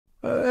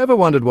Ever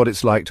wondered what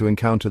it's like to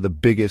encounter the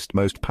biggest,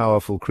 most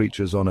powerful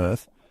creatures on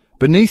Earth?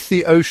 Beneath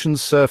the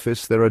ocean's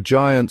surface, there are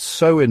giants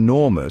so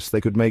enormous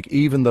they could make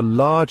even the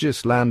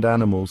largest land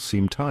animals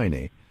seem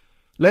tiny.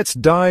 Let's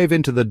dive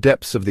into the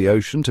depths of the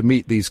ocean to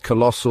meet these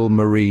colossal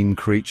marine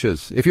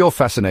creatures. If you're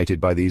fascinated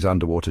by these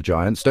underwater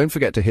giants, don't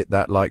forget to hit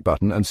that like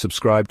button and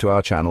subscribe to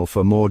our channel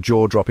for more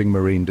jaw-dropping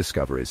marine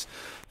discoveries.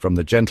 From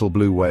the gentle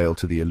blue whale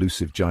to the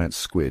elusive giant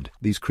squid,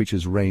 these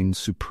creatures reign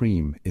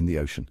supreme in the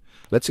ocean.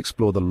 Let's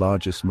explore the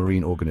largest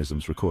marine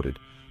organisms recorded.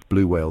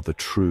 Blue whale, the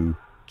true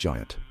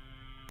giant.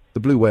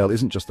 The blue whale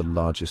isn't just the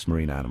largest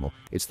marine animal,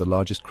 it's the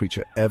largest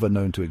creature ever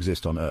known to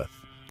exist on Earth.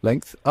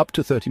 Length, up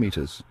to 30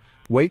 meters.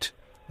 Weight,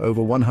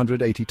 over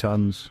 180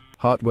 tons.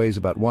 Heart weighs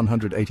about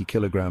 180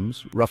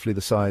 kilograms, roughly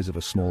the size of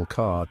a small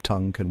car.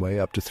 Tongue can weigh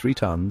up to 3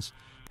 tons.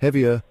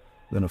 Heavier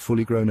than a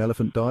fully grown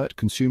elephant. Diet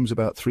consumes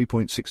about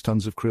 3.6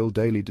 tons of krill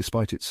daily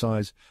despite its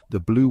size. The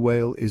blue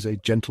whale is a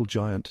gentle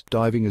giant,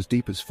 diving as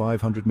deep as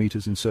 500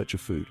 meters in search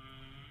of food.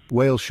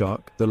 Whale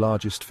shark, the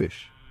largest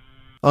fish.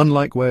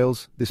 Unlike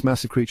whales, this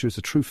massive creature is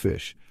a true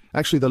fish,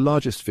 actually the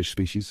largest fish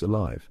species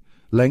alive.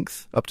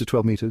 Length, up to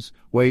 12 meters.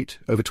 Weight,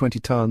 over 20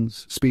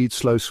 tons. Speed,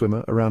 slow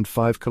swimmer, around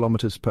 5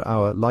 kilometers per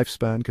hour.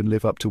 Lifespan can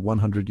live up to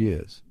 100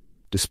 years.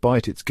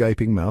 Despite its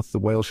gaping mouth, the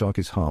whale shark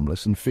is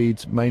harmless and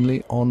feeds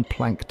mainly on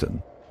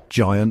plankton.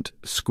 Giant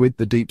Squid,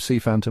 the deep-sea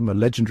phantom, a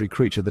legendary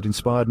creature that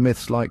inspired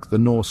myths like the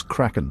Norse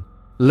kraken.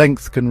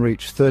 Length can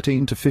reach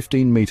 13 to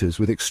 15 meters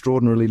with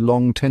extraordinarily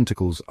long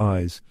tentacles,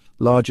 eyes.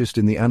 Largest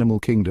in the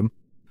animal kingdom.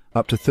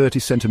 Up to 30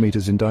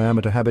 centimeters in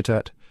diameter.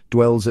 Habitat,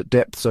 dwells at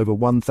depths over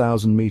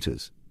 1,000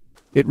 meters.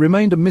 It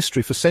remained a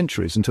mystery for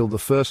centuries until the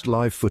first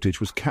live footage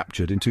was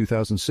captured in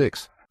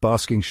 2006.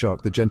 Basking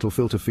shark, the gentle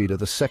filter feeder,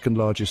 the second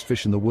largest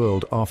fish in the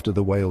world after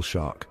the whale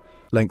shark.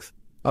 Length,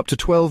 up to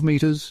 12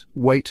 meters.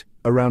 Weight,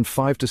 around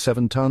 5 to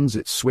 7 tons.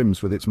 It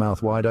swims with its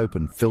mouth wide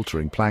open,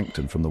 filtering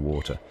plankton from the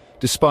water.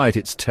 Despite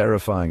its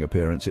terrifying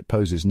appearance, it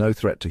poses no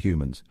threat to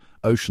humans.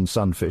 Ocean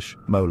sunfish,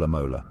 Mola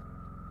Mola.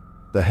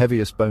 The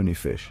heaviest bony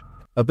fish.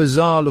 A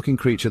bizarre-looking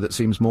creature that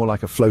seems more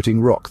like a floating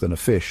rock than a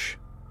fish.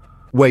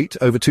 Weight,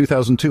 over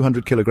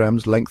 2,200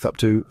 kilograms, length up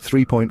to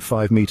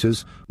 3.5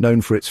 meters,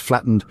 known for its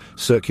flattened,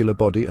 circular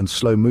body and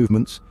slow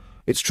movements.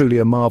 It's truly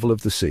a marvel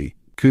of the sea.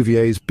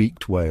 Cuvier's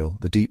beaked whale,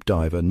 the deep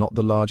diver, not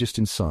the largest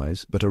in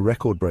size, but a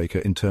record breaker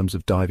in terms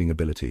of diving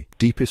ability.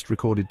 Deepest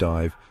recorded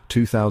dive,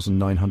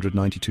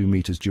 2,992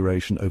 meters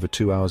duration, over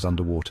 2 hours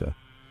underwater.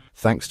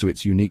 Thanks to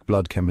its unique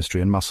blood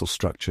chemistry and muscle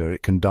structure,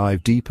 it can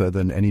dive deeper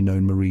than any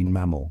known marine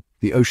mammal.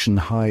 The ocean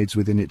hides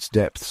within its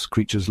depths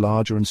creatures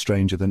larger and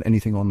stranger than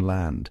anything on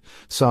land.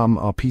 Some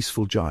are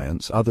peaceful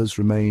giants, others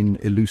remain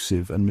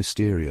elusive and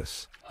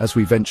mysterious. As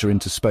we venture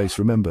into space,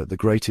 remember, the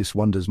greatest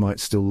wonders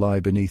might still lie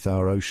beneath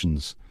our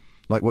oceans.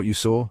 Like what you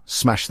saw?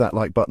 Smash that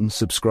like button,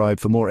 subscribe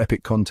for more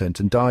epic content,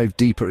 and dive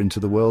deeper into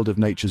the world of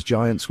nature's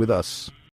giants with us.